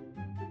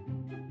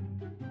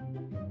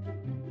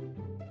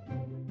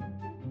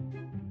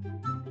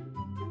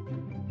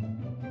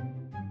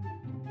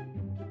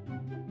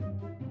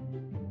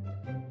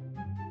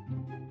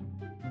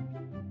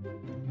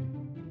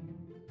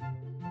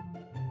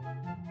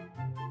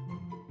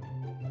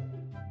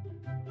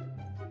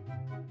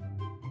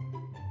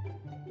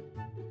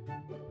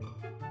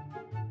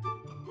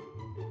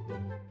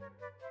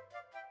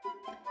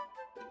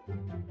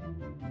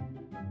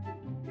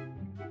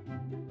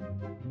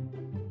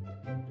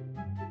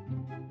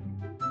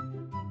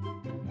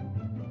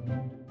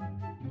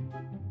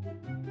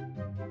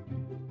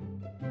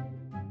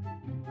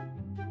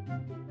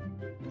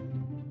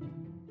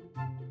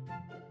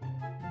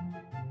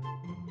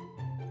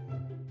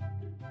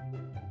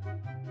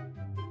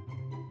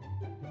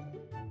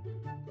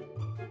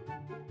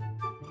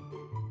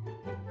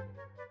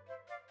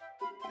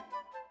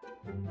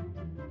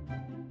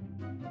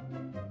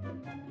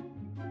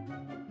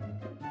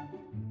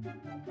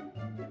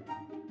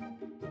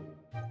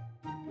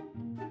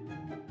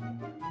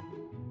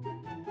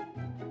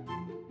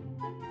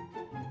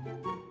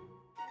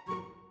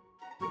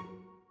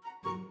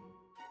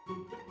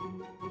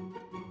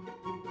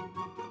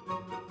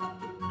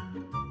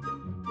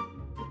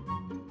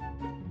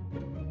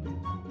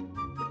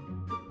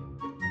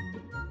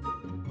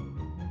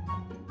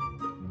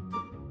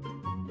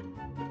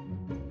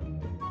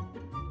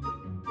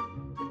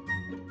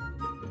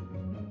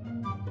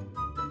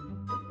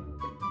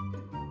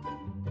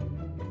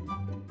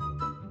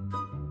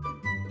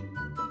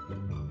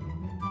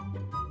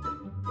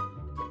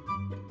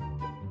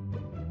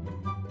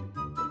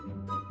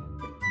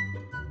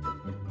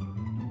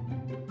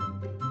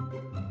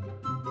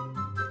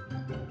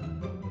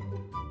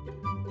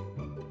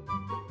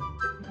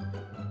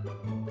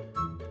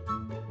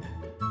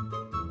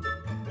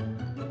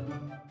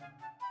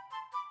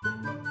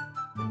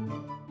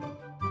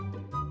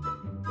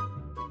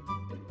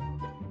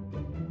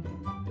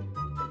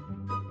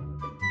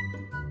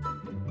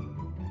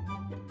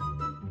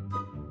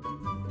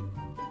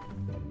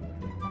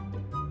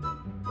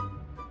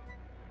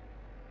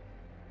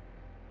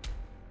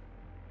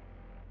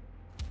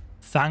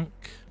 Thank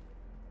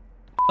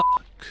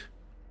fuck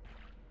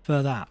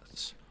for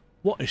that.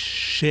 What a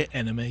shit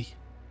enemy.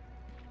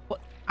 What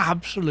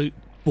absolute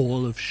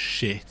ball of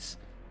shit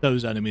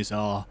those enemies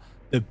are.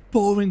 They're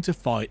boring to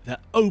fight. They're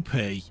OP.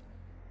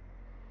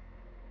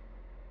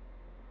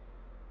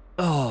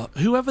 Oh,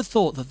 whoever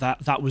thought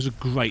that was a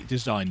great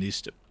design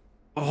needs to...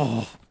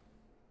 Oh.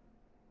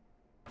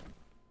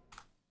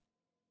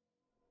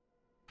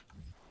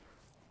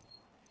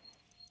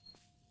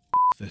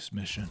 This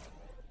mission.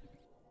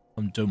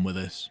 I'm done with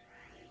this.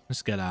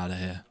 Let's get out of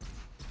here.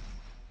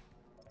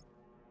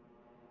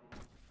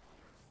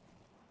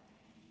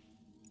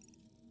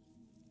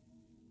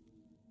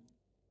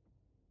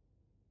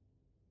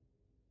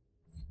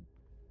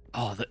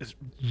 Oh, that has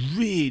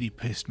really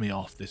pissed me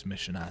off, this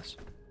mission has.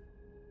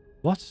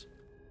 What?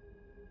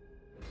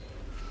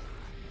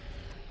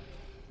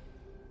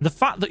 The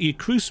fact that your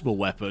crucible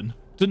weapon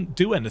didn't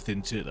do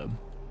anything to them.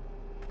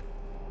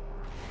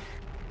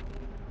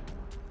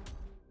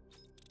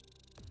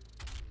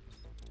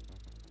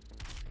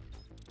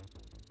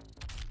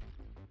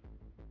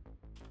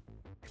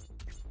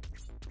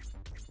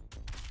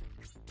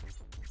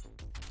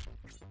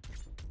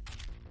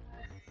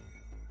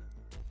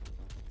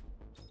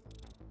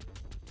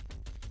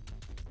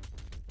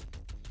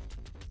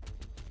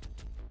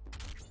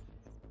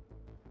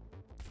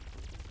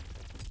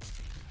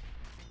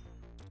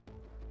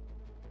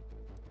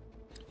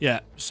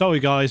 Yeah,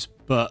 sorry guys,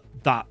 but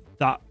that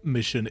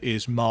mission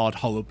is marred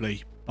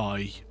horribly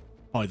by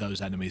those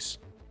enemies,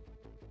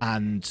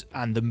 and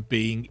them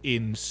being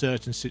in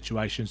certain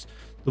situations.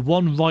 The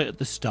one right at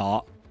the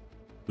start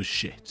was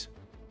shit,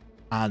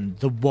 and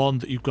the one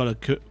that you've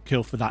got to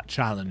kill for that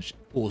challenge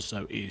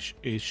also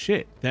is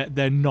shit.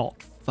 They're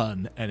not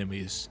fun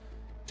enemies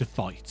to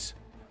fight,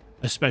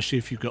 especially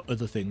if you've got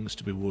other things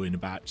to be worrying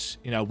about.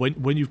 You know,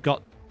 when you've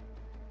got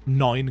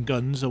 9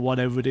 guns or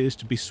whatever it is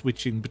to be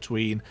switching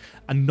between,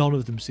 and none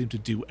of them seem to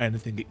do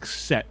anything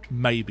except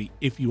maybe,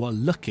 if you are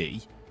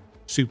lucky,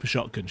 super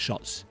shotgun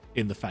shots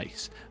in the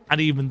face, and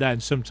even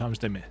then sometimes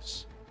they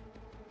miss.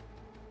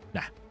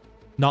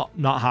 Nah,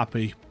 not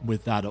happy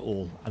with that at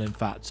all, and in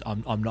fact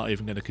I'm not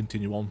even going to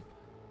continue on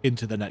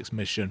into the next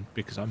mission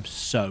because I'm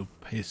so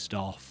pissed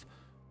off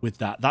with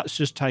that. That's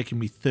just taking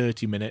me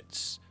 30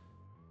 minutes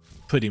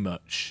pretty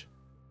much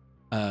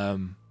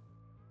to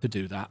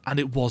do that, and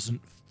it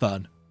wasn't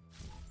fun.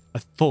 I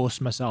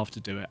forced myself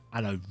to do it,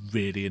 and I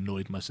really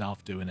annoyed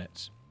myself doing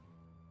it.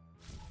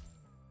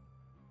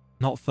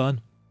 Not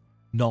fun.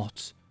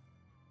 Not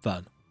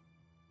fun.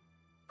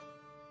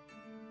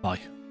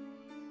 Bye.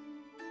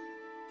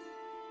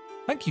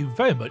 Thank you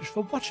very much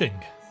for watching.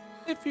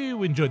 If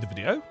you enjoyed the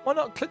video, why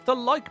not click the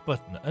like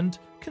button and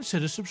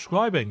consider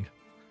subscribing.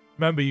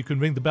 Remember, you can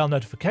ring the bell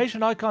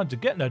notification icon to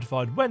get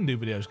notified when new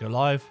videos go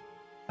live.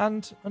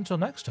 And until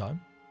next time,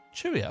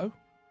 cheerio.